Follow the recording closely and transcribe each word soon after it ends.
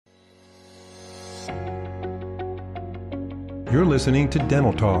You're listening to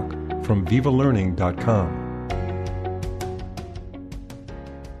Dental Talk from VivaLearning.com.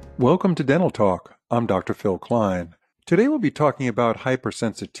 Welcome to Dental Talk. I'm Dr. Phil Klein. Today we'll be talking about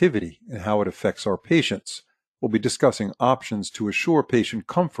hypersensitivity and how it affects our patients. We'll be discussing options to assure patient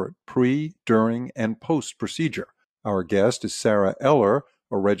comfort pre, during, and post-procedure. Our guest is Sarah Eller,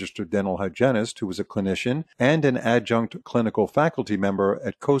 a registered dental hygienist who is a clinician and an adjunct clinical faculty member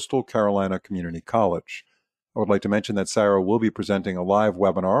at Coastal Carolina Community College. I would like to mention that Sarah will be presenting a live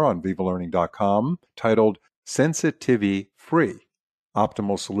webinar on VivaLearning.com titled Sensitivity Free: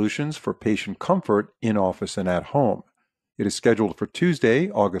 Optimal Solutions for Patient Comfort in Office and at Home. It is scheduled for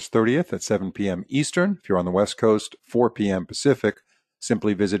Tuesday, August 30th at 7 p.m. Eastern. If you're on the West Coast, 4 p.m. Pacific,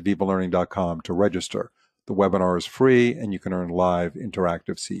 simply visit VivaLearning.com to register. The webinar is free and you can earn live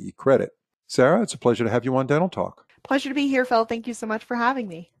interactive CE credit. Sarah, it's a pleasure to have you on Dental Talk. Pleasure to be here, Phil. Thank you so much for having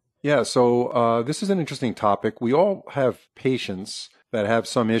me. Yeah, so this is an interesting topic. We all have patients that have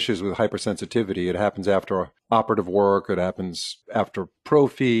some issues with hypersensitivity. It happens after operative work. It happens after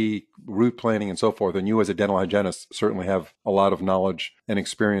prophy, root planing, and so forth. And you as a dental hygienist certainly have a lot of knowledge and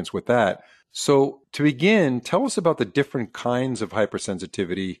experience with that. So to begin, tell us about the different kinds of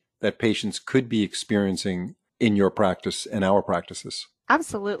hypersensitivity that patients could be experiencing in your practice and our practices.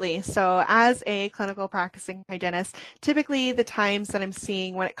 Absolutely. So as a clinical practicing hygienist, typically the times that I'm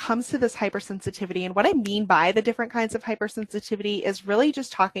seeing when it comes to this hypersensitivity, and what I mean by the different kinds of hypersensitivity is really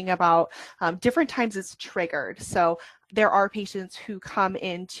just talking about different times it's triggered. So there are patients who come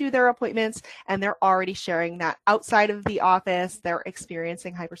into their appointments and they're already sharing that outside of the office. They're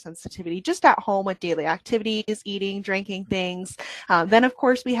experiencing hypersensitivity just at home with daily activities, eating, drinking things. Then, of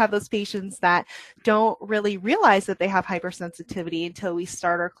course, we have those patients that don't really realize that they have hypersensitivity until we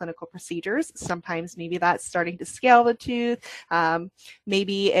start our clinical procedures. Sometimes maybe that's starting to scale the tooth.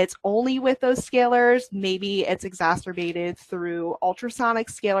 Maybe it's only with those scalers. Maybe it's exacerbated through ultrasonic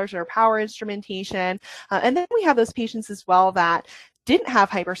scalers or power instrumentation. And then we have those patients as well that didn't have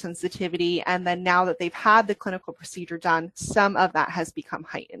hypersensitivity, and then now that they've had the clinical procedure done, some of that has become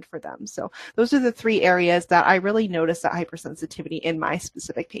heightened for them. So those are the three areas that I really notice that hypersensitivity in my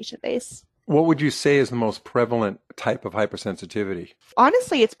specific patient base. What would you say is the most prevalent type of hypersensitivity?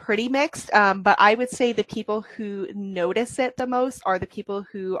 Honestly, it's pretty mixed, but I would say the people who notice it the most are the people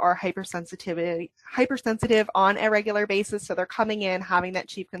who are hypersensitive on a regular basis. So they're coming in having that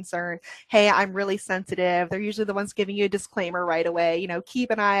chief concern. Hey, I'm really sensitive. They're usually the ones giving you a disclaimer right away.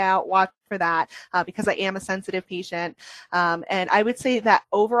 Keep an eye out, watch for that, because I am a sensitive patient. And I would say that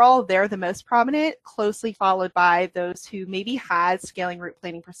overall, they're the most prominent, closely followed by those who maybe had scaling root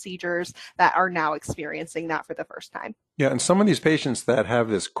planing procedures that are now experiencing that for the first time. Yeah, and some of these patients that have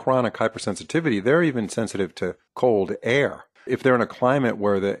this chronic hypersensitivity, they're even sensitive to cold air. If they're in a climate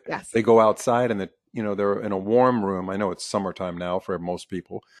where they go outside and they're in a warm room, I know it's summertime now for most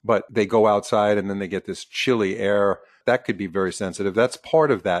people, but they go outside and then they get this chilly air, that could be very sensitive. That's part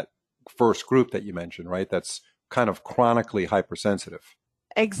of that first group that you mentioned, right? That's kind of chronically hypersensitive.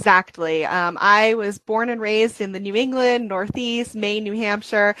 Exactly. I was born and raised in the New England, Northeast, Maine, New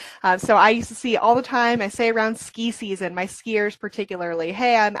Hampshire. So I used to see all the time, I say around ski season, my skiers particularly,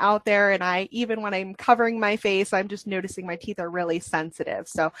 hey, I'm out there and even when I'm covering my face, I'm just noticing my teeth are really sensitive.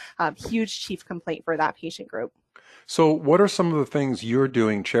 So huge chief complaint for that patient group. So what are some of the things you're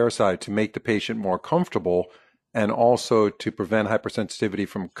doing chairside to make the patient more comfortable and also to prevent hypersensitivity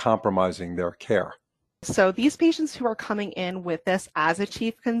from compromising their care? So these patients who are coming in with this as a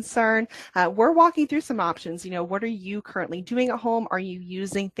chief concern, we're walking through some options. What are you currently doing at home? Are you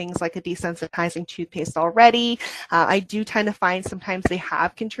using things like a desensitizing toothpaste already? I do tend to find sometimes they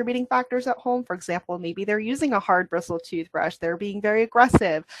have contributing factors at home. For example, maybe they're using a hard bristle toothbrush. They're being very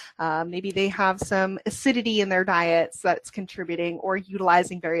aggressive. Maybe they have some acidity in their diets that's contributing, or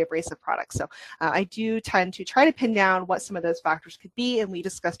utilizing very abrasive products. So I do tend to try to pin down what some of those factors could be, and we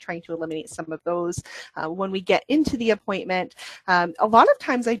discuss trying to eliminate some of those when we get into the appointment. A lot of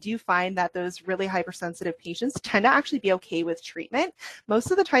times I do find that those really hypersensitive patients tend to actually be okay with treatment.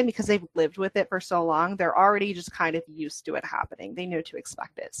 Most of the time, because they've lived with it for so long, they're already just kind of used to it happening. They know to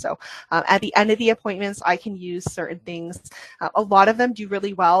expect it. So at the end of the appointments, I can use certain things. A lot of them do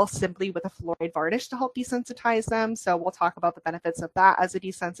really well simply with a fluoride varnish to help desensitize them. So we'll talk about the benefits of that as a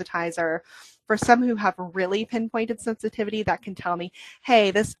desensitizer. For some who have really pinpointed sensitivity that can tell me,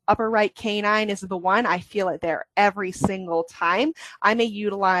 hey, this upper right canine is the one, I feel it there every single time, I may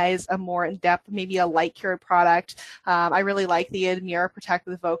utilize a more in-depth, maybe a light cured product. I really like the Admira Protect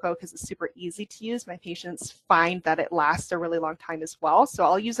with Voco because it's super easy to use. My patients find that it lasts a really long time as well. So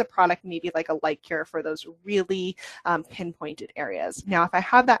I'll use a product maybe like a light cure for those really pinpointed areas. Now, if I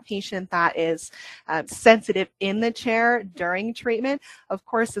have that patient that is sensitive in the chair during treatment, of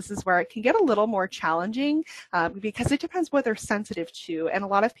course, this is where it can get a little more challenging because it depends what they're sensitive to. And a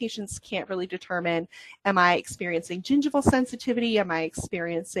lot of patients can't really determine, am I experiencing gingival sensitivity? Am I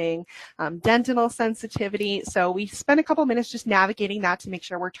experiencing dentinal sensitivity? So we spend a couple minutes just navigating that to make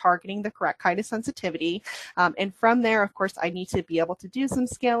sure we're targeting the correct kind of sensitivity. And from there, of course, I need to be able to do some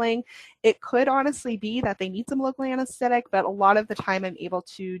scaling. It could honestly be that they need some local anesthetic, but a lot of the time I'm able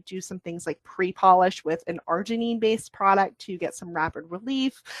to do some things like pre-polish with an arginine-based product to get some rapid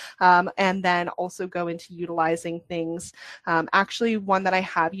relief, and then also go into utilizing things. Actually, one that I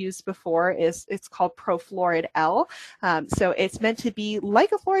have used before it's called Profluorid L. So it's meant to be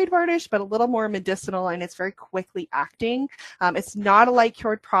like a fluoride varnish, but a little more medicinal, and it's very quickly acting. It's not a light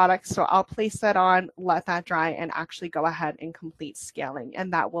cured product, so I'll place that on, let that dry, and actually go ahead and complete scaling.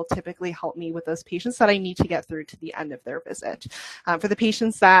 And that will typically help me with those patients that I need to get through to the end of their visit. For the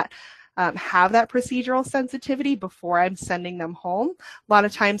patients that have that procedural sensitivity before I'm sending them home, a lot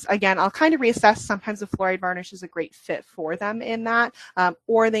of times, again, I'll kind of reassess. Sometimes a fluoride varnish is a great fit for them in that,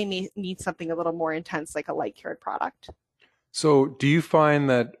 or they may need something a little more intense like a light cured product. So do you find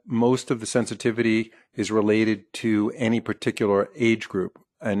that most of the sensitivity is related to any particular age group?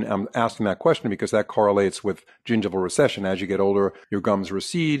 And I'm asking that question because that correlates with gingival recession. As you get older, your gums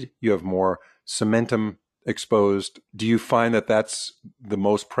recede, you have more cementum exposed. Do you find that that's the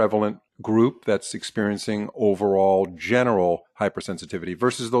most prevalent group that's experiencing overall general hypersensitivity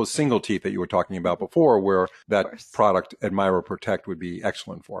versus those single teeth that you were talking about before, where that product, Admira Protect, would be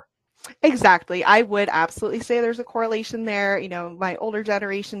excellent for? Exactly. I would absolutely say there's a correlation there. You know, my older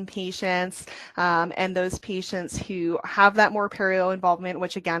generation patients and those patients who have that more perio involvement,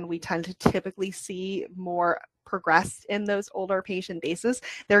 which again, we tend to typically see more progressed in those older patient bases,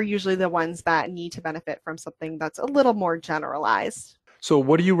 they're usually the ones that need to benefit from something that's a little more generalized. So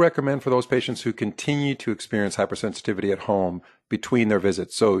what do you recommend for those patients who continue to experience hypersensitivity at home between their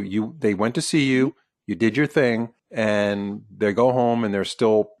visits? So they went to see you, you did your thing, and they go home and they're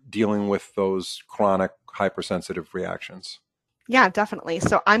still dealing with those chronic hypersensitive reactions. Yeah, definitely.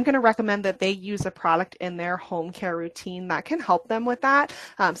 So I'm going to recommend that they use a product in their home care routine that can help them with that.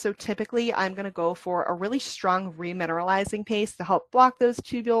 So typically I'm going to go for a really strong remineralizing paste to help block those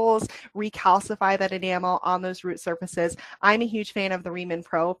tubules, recalcify that enamel on those root surfaces. I'm a huge fan of the Remin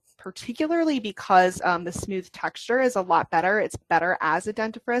Pro, particularly because the smooth texture is a lot better. It's better as a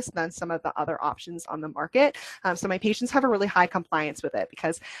dentifrice than some of the other options on the market. So my patients have a really high compliance with it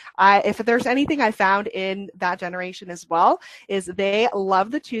because if there's anything I found in that generation as well, is they love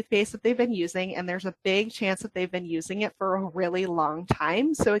the toothpaste that they've been using, and there's a big chance that they've been using it for a really long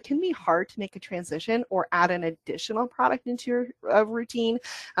time. So it can be hard to make a transition or add an additional product into your routine.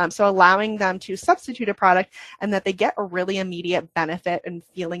 So allowing them to substitute a product and that they get a really immediate benefit and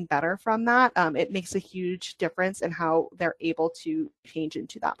feeling better from that, it makes a huge difference in how they're able to change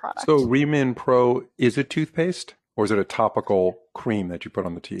into that product. So Remin Pro is a toothpaste, or is it a topical cream that you put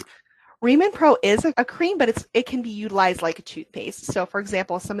on the teeth? Remin Pro is a cream, but it can be utilized like a toothpaste. So, for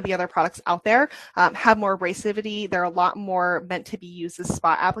example, some of the other products out there have more abrasivity. They're a lot more meant to be used as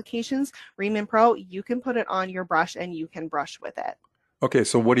spot applications. Remin Pro, you can put it on your brush and you can brush with it. Okay,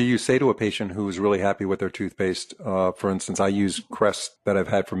 so what do you say to a patient who's really happy with their toothpaste? For instance, I use Crest that I've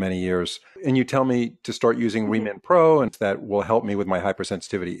had for many years, and you tell me to start using Remin Pro, and that will help me with my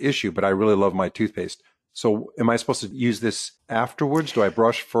hypersensitivity issue, but I really love my toothpaste. So am I supposed to use this afterwards? Do I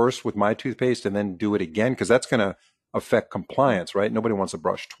brush first with my toothpaste and then do it again? Because that's going to affect compliance, right? Nobody wants to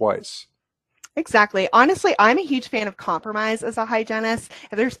brush twice. Exactly. Honestly, I'm a huge fan of compromise as a hygienist.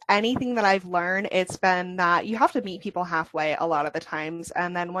 If there's anything that I've learned, it's been that you have to meet people halfway a lot of the times.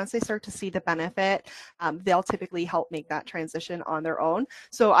 And then once they start to see the benefit, they'll typically help make that transition on their own.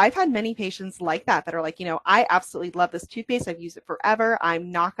 So I've had many patients like that are like, you know, I absolutely love this toothpaste. I've used it forever. I'm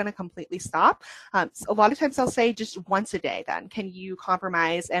not going to completely stop. So a lot of times I'll say just once a day then. Can you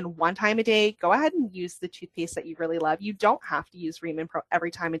compromise? And one time a day, go ahead and use the toothpaste that you really love. You don't have to use Remin Pro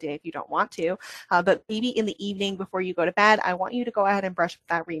every time a day if you don't want to. But maybe in the evening before you go to bed, I want you to go ahead and brush with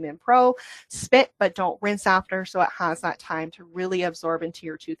that Remin Pro. Spit, but don't rinse after, so it has that time to really absorb into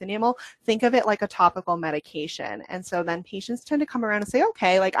your tooth enamel. Think of it like a topical medication. And so then patients tend to come around and say,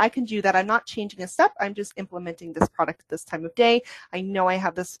 okay, like I can do that. I'm not changing a step. I'm just implementing this product at this time of day. I know I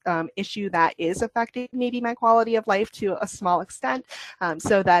have this issue that is affecting maybe my quality of life to a small extent.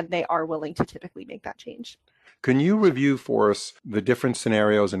 So then they are willing to typically make that change. Can you review for us the different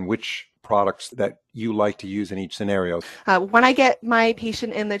scenarios and which products that you like to use in each scenario? When I get my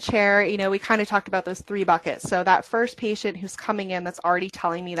patient in the chair, we kind of talked about those 3 buckets. So that first patient who's coming in that's already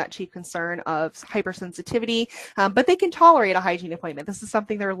telling me that chief concern of hypersensitivity, but they can tolerate a hygiene appointment. This is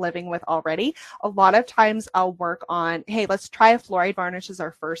something they're living with already. A lot of times I'll work on, hey, let's try a fluoride varnish as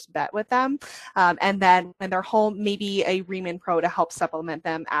our first bet with them. And then when they're home, maybe a Remin Pro to help supplement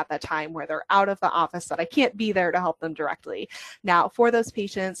them at that time where they're out of the office that I can't be there to help them directly. Now, for those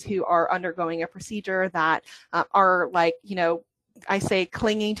patients who are undergoing a procedure that are like, I say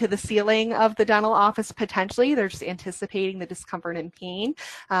clinging to the ceiling of the dental office potentially. They're just anticipating the discomfort and pain.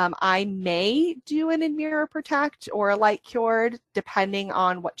 I may do an Admira Protect or a Light Cured depending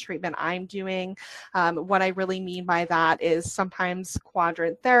on what treatment I'm doing. What I really mean by that is sometimes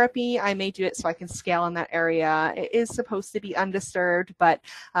quadrant therapy. I may do it so I can scale in that area. It is supposed to be undisturbed, but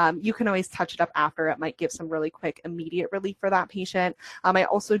you can always touch it up after. It might give some really quick immediate relief for that patient. I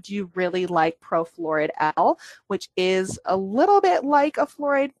also do really like Profluorid L, which is a little bit like a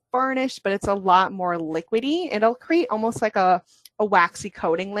fluoride varnish, but it's a lot more liquidy. It'll create almost like a waxy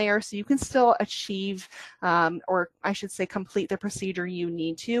coating layer, so you can still achieve, or I should say complete the procedure you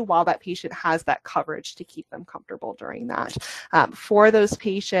need to while that patient has that coverage to keep them comfortable during that. For those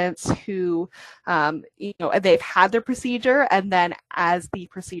patients who, they've had their procedure and then as the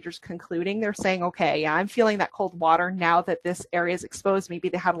procedure's concluding, they're saying, okay, yeah, I'm feeling that cold water now that this area is exposed. Maybe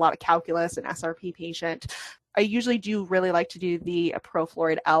they had a lot of calculus, an SRP patient. I usually do really like to do the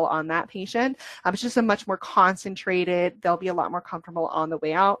Profluorid L on that patient. It's just a much more concentrated, they'll be a lot more comfortable on the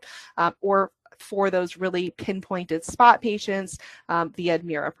way out. Or for those really pinpointed spot patients, the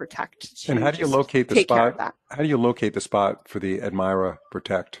Admira Protect. And how do you locate the spot? How do you locate the spot for the Admira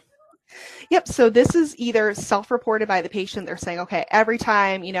Protect? Yep. So this is either self-reported by the patient. They're saying, okay, every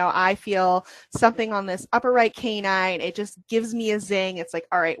time, I feel something on this upper right canine, it just gives me a zing. It's like,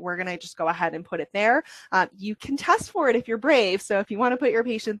 all right, we're going to just go ahead and put it there. You can test for it if you're brave. So if you want to put your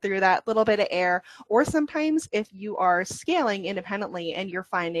patient through that little bit of air, or sometimes if you are scaling independently and you're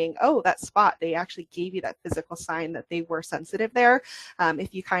finding, oh, that spot, they actually gave you that physical sign that they were sensitive there.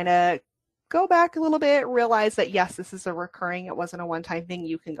 If you kind of go back a little bit, realize that, yes, this is a recurring, it wasn't a one-time thing,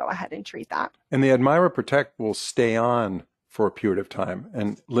 you can go ahead and treat that. And the Admira Protect will stay on for a period of time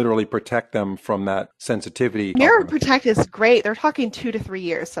and literally protect them from that sensitivity. Admira Protect is great. They're talking 2 to 3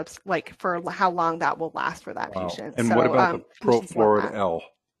 years, so like for how long that will last for that patient. And so, what about the Profluorid L?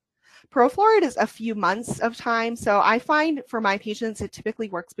 Profluorid is a few months of time. So I find for my patients, it typically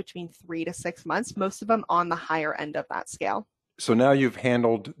works between 3 to 6 months, most of them on the higher end of that scale. So now you've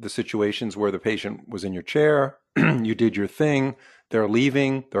handled the situations where the patient was in your chair, you did your thing, they're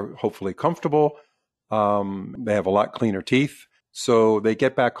leaving, they're hopefully comfortable, they have a lot cleaner teeth. So they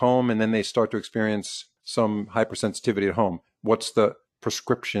get back home and then they start to experience some hypersensitivity at home. What's the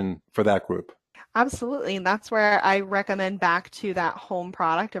prescription for that group? Absolutely. And that's where I recommend back to that home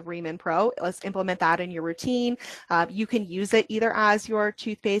product of Remin Pro. Let's implement that in your routine. You can use it either as your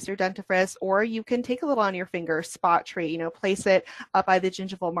toothpaste or dentifrice, or you can take a little on your finger, spot treat, place it up by the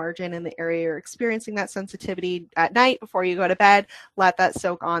gingival margin in the area you're experiencing that sensitivity at night before you go to bed. Let that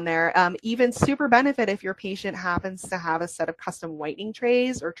soak on there. Even super benefit if your patient happens to have a set of custom whitening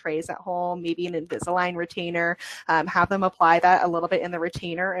trays or trays at home, maybe an Invisalign retainer. Have them apply that a little bit in the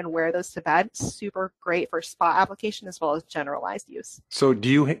retainer and wear those to bed. Super great for spot application as well as generalized use. So do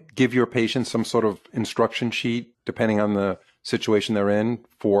you give your patients some sort of instruction sheet depending on the situation they're in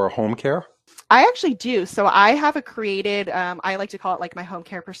for home care? I actually do. So I have a created, I like to call it like my home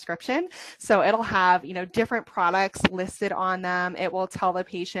care prescription. So it'll have, different products listed on them. It will tell the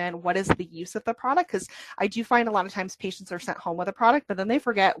patient what is the use of the product, because I do find a lot of times patients are sent home with a product, but then they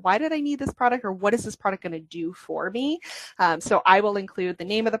forget, why did I need this product, or what is this product going to do for me? So I will include the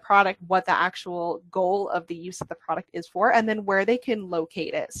name of the product, what the actual goal of the use of the product is for, and then where they can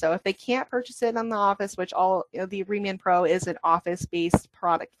locate it. So if they can't purchase it in the office, which the Remin Pro is an office-based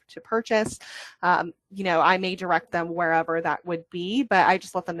product to purchase, I may direct them wherever that would be, but I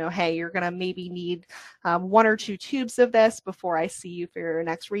just let them know, hey, you're going to maybe need 1 or 2 tubes of this before I see you for your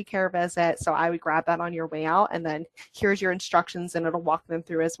next recare visit. So I would grab that on your way out, and then here's your instructions, and it'll walk them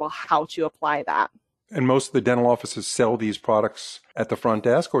through as well how to apply that. And most of the dental offices sell these products at the front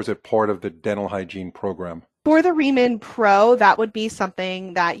desk, or is it part of the dental hygiene program? For the Reman Pro, that would be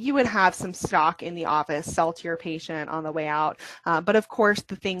something that you would have some stock in the office, sell to your patient on the way out. But of course,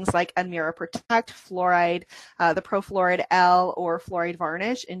 the things like Admira Protect, fluoride, the Profluoride L, or fluoride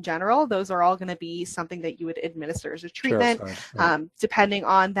varnish in general, those are all going to be something that you would administer as a treatment. Depending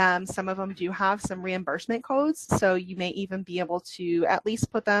on them, some of them do have some reimbursement codes, so you may even be able to at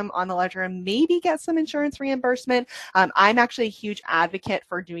least put them on the ledger and maybe get some insurance reimbursement. I'm actually a huge advocate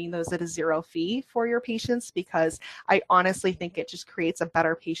for doing those at a zero fee for your patients, because I honestly think it just creates a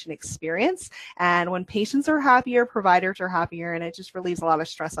better patient experience. And when patients are happier, providers are happier, and it just relieves a lot of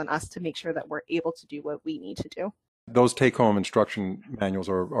stress on us to make sure that we're able to do what we need to do. Those take-home instruction manuals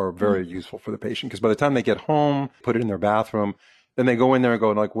are very useful for the patient, because by the time they get home, put it in their bathroom, then they go in there and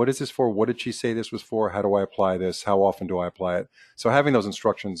go like, what is this for? What did she say this was for? How do I apply this? How often do I apply it? So having those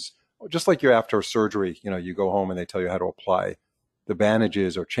instructions, just like you're after surgery, you go home and they tell you how to apply the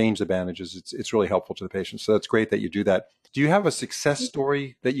bandages or change the bandages, it's really helpful to the patient. So that's great that you do that. Do you have a success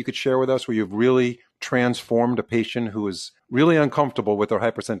story that you could share with us where you've really transformed a patient who is really uncomfortable with their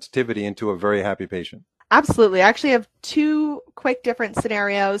hypersensitivity into a very happy patient? Absolutely. I actually have two quick different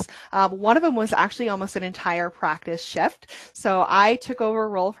scenarios. One of them was actually almost an entire practice shift. So I took over a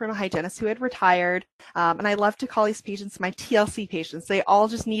role from a hygienist who had retired, and I love to call these patients my TLC patients. They all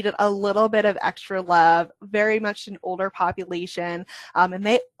just needed a little bit of extra love, very much an older population, and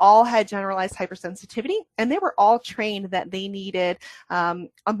they all had generalized hypersensitivity, and they were all trained that they needed a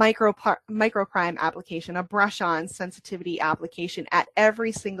microprime application, a brush-on sensitivity application at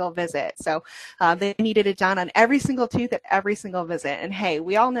every single visit. So they needed it done on every single tooth at every single visit. And hey,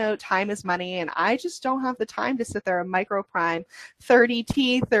 we all know time is money, and I just don't have the time to sit there and microprime 30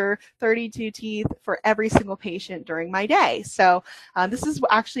 teeth or 32 teeth for every single patient during my day. So this is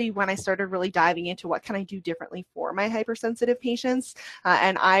actually when I started really diving into what can I do differently for my hypersensitive patients.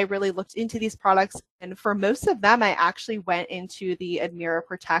 And I really looked into these products. And for most of them, I actually went into the Admira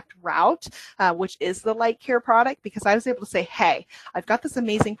Protect route, which is the light care product, because I was able to say, hey, I've got this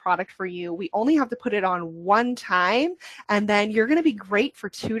amazing product for you. We only have to put it on one time, and then you're going to be great for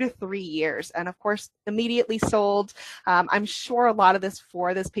 2 to 3 years. And of course, immediately sold. I'm sure a lot of this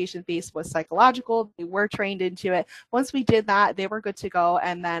for this patient base was psychological. They were trained into it. Once we did that, they were good to go.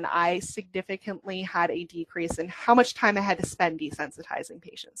 And then I significantly had a decrease in how much time I had to spend desensitizing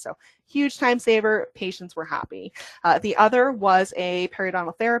patients. So huge time saver. Patients were happy. The other was a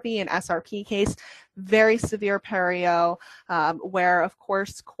periodontal therapy, an SRP case, very severe perio, where of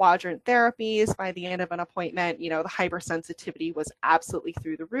course quadrant therapies, by the end of an appointment, the hypersensitivity was absolutely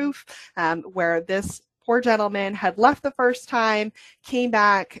through the roof, where this poor gentleman had left the first time, came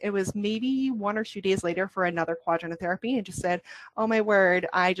back, it was maybe 1 or 2 days later for another quadrant therapy, and just said, oh my word,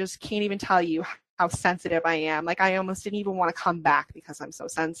 I just can't even tell you how sensitive I am. Like, I almost didn't even want to come back because I'm so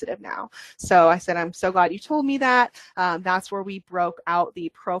sensitive now. So I said, I'm so glad you told me that. That's where we broke out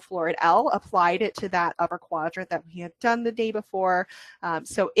the Profluoride L, applied it to that upper quadrant that we had done the day before.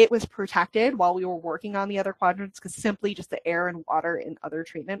 So it was protected while we were working on the other quadrants, because simply just the air and water in other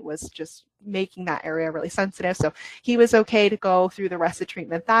treatment was just making that area really sensitive. So he was okay to go through the rest of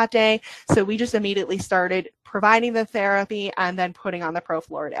treatment that day. So we just immediately started providing the therapy and then putting on the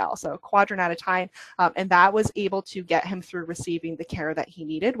Profluoride L. So a quadrant at a time. And that was able to get him through receiving the care that he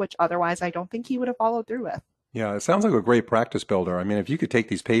needed, which otherwise I don't think he would have followed through with. Yeah, it sounds like a great practice builder. I mean, if you could take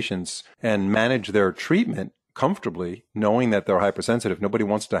these patients and manage their treatment comfortably, knowing that they're hypersensitive. Nobody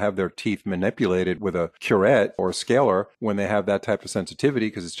wants to have their teeth manipulated with a curette or a scaler when they have that type of sensitivity,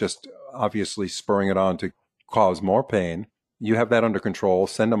 because it's just obviously spurring it on to cause more pain. You have that under control.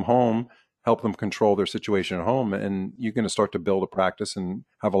 Send them home, help them control their situation at home, and you're going to start to build a practice and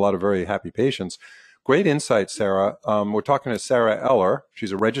have a lot of very happy patients. Great insight, Sarah. We're talking to Sarah Eller.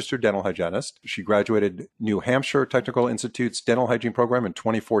 She's a registered dental hygienist. She graduated New Hampshire Technical Institute's dental hygiene program in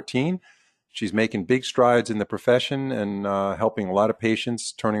 2014. She's making big strides in the profession and helping a lot of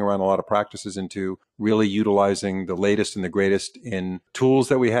patients, turning around a lot of practices into really utilizing the latest and the greatest in tools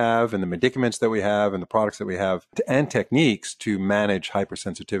that we have and the medicaments that we have and the products that we have and techniques to manage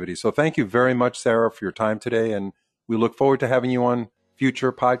hypersensitivity. So thank you very much, Sarah, for your time today. And we look forward to having you on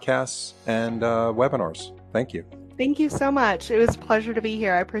future podcasts and webinars. Thank you. Thank you so much. It was a pleasure to be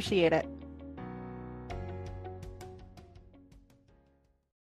here. I appreciate it.